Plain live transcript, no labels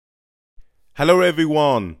Hello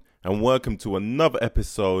everyone, and welcome to another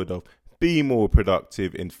episode of Be More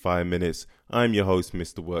Productive in 5 Minutes. I'm your host,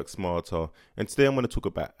 Mr. Work Smarter, and today I'm going to talk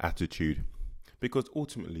about attitude. Because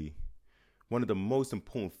ultimately, one of the most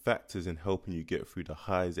important factors in helping you get through the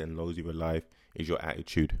highs and lows of your life is your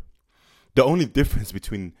attitude. The only difference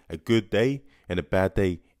between a good day and a bad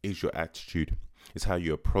day is your attitude. It's how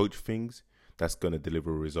you approach things that's going to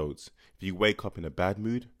deliver results. If you wake up in a bad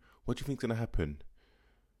mood, what do you think is going to happen?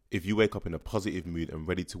 If you wake up in a positive mood and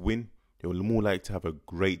ready to win, you're more likely to have a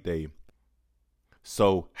great day.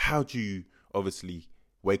 So how do you obviously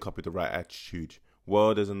wake up with the right attitude?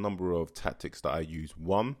 Well, there's a number of tactics that I use.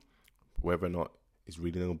 One, whether or not it's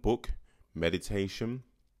reading a book, meditation,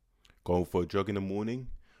 going for a jog in the morning,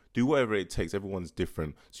 do whatever it takes. Everyone's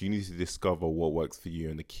different. So you need to discover what works for you.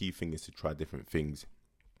 And the key thing is to try different things.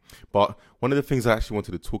 But one of the things I actually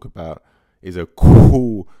wanted to talk about is a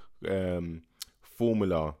cool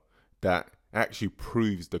formula that actually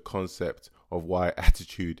proves the concept of why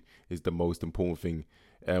attitude is the most important thing.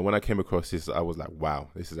 When I came across this, I was like, wow,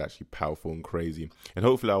 this is actually powerful and crazy. And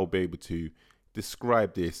hopefully I'll be able to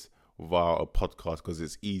describe this via a podcast because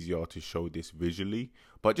it's easier to show this visually.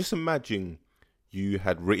 But just imagine you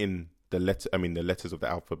had written the letters of the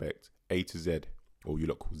alphabet, A to Z, or you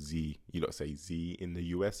lot call Z. You lot say Z in the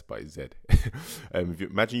US, but it's Z.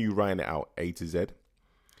 Imagine you writing it out, A to Z.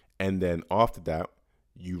 And then after that,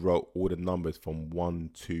 you wrote all the numbers from 1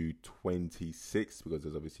 to 26 because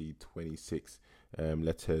there's obviously 26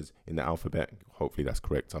 letters in the alphabet. Hopefully that's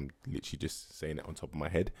correct. I'm literally just saying it on top of my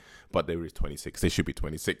head, but there is 26. There should be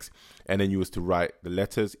 26. And then you was to write the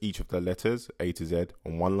letters, each of the letters, A to Z,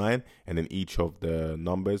 on one line, and then each of the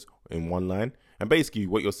numbers in one line. And basically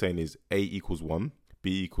what you're saying is A equals 1,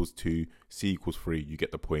 B equals 2, C equals 3. You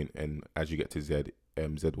get the point. And as you get to Z,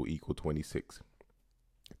 Z will equal 26.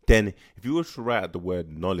 Then, if you were to write out the word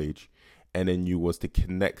knowledge, and then you was to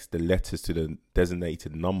connect the letters to the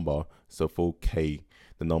designated number, so for K,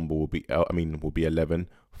 the number will be 11.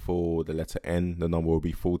 For the letter N, the number will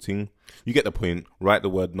be 14. You get the point. Write the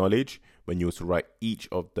word knowledge. When you was to write each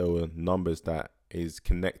of the numbers that is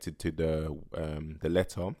connected to the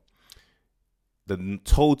letter, the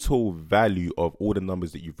total value of all the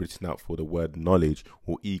numbers that you've written out for the word knowledge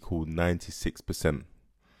will equal 96%.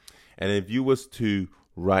 And if you was to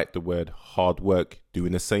write the word hard work,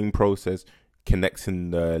 doing the same process,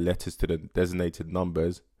 connecting the letters to the designated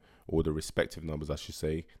numbers, or the respective numbers, I should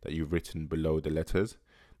say, that you've written below the letters,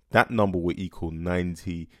 that number will equal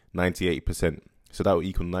 98%. So that will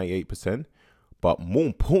equal 98%. But more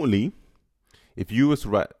importantly, if you was to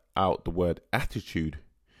write out the word attitude,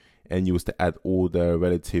 and you was to add all the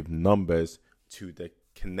relative numbers to the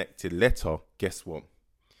connected letter, guess what?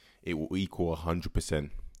 It will equal 100%.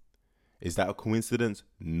 Is that a coincidence?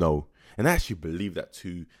 No. And I actually believe that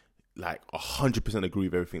to 100% agree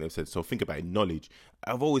with everything they've said. So think about it. Knowledge.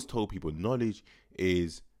 I've always told people knowledge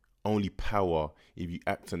is only power if you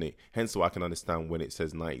act on it. Hence why I can understand when it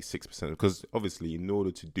says 96%. Because obviously in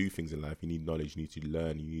order to do things in life, you need knowledge, you need to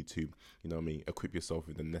learn, you need to, equip yourself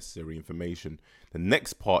with the necessary information. The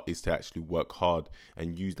next part is to actually work hard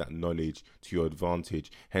and use that knowledge to your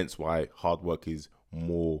advantage. Hence why hard work is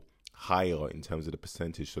more higher in terms of the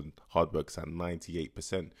percentage. So hard work's at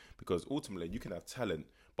 98%, because ultimately you can have talent,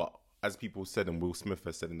 but as people said, and Will Smith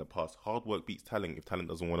has said in the past, hard work beats talent if talent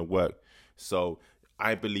doesn't want to work. So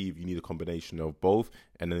I believe you need a combination of both.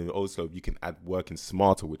 And then also if you can add working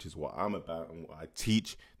smarter, which is what I'm about and what I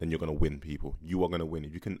teach, then you're going to win, people. You are going to win.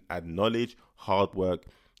 If you can add knowledge, hard work,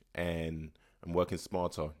 and working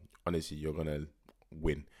smarter, honestly, you're going to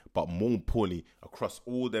win. But more importantly, across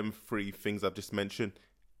all them three things I've just mentioned,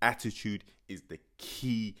 attitude is the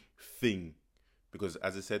key thing. Because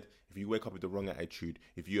as I said, if you wake up with the wrong attitude,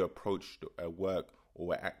 if you approach a work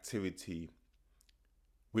or an activity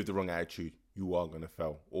with the wrong attitude, you are going to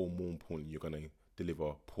fail. Or more importantly, you're going to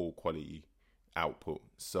deliver poor quality output.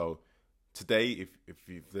 So today, if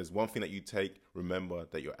there's one thing that you take, remember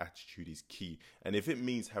that your attitude is key. And if it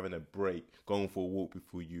means having a break, going for a walk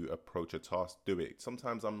before you approach a task, do it.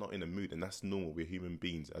 Sometimes I'm not in a mood, and that's normal. We're human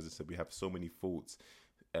beings. As I said, we have so many thoughts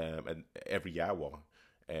and every hour,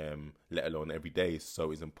 let alone every day.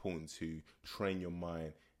 So it's important to train your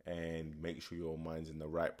mind and make sure your mind's in the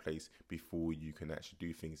right place before you can actually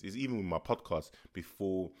do things. It's even with my podcast.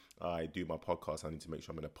 Before I do my podcast, I need to make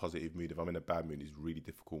sure I'm in a positive mood. If I'm in a bad mood, it's really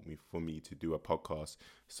difficult for me to do a podcast.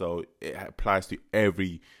 So it applies to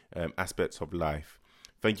every aspect of life.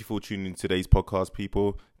 Thank you for tuning in to today's podcast,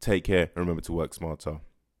 people. Take care and remember to work smarter.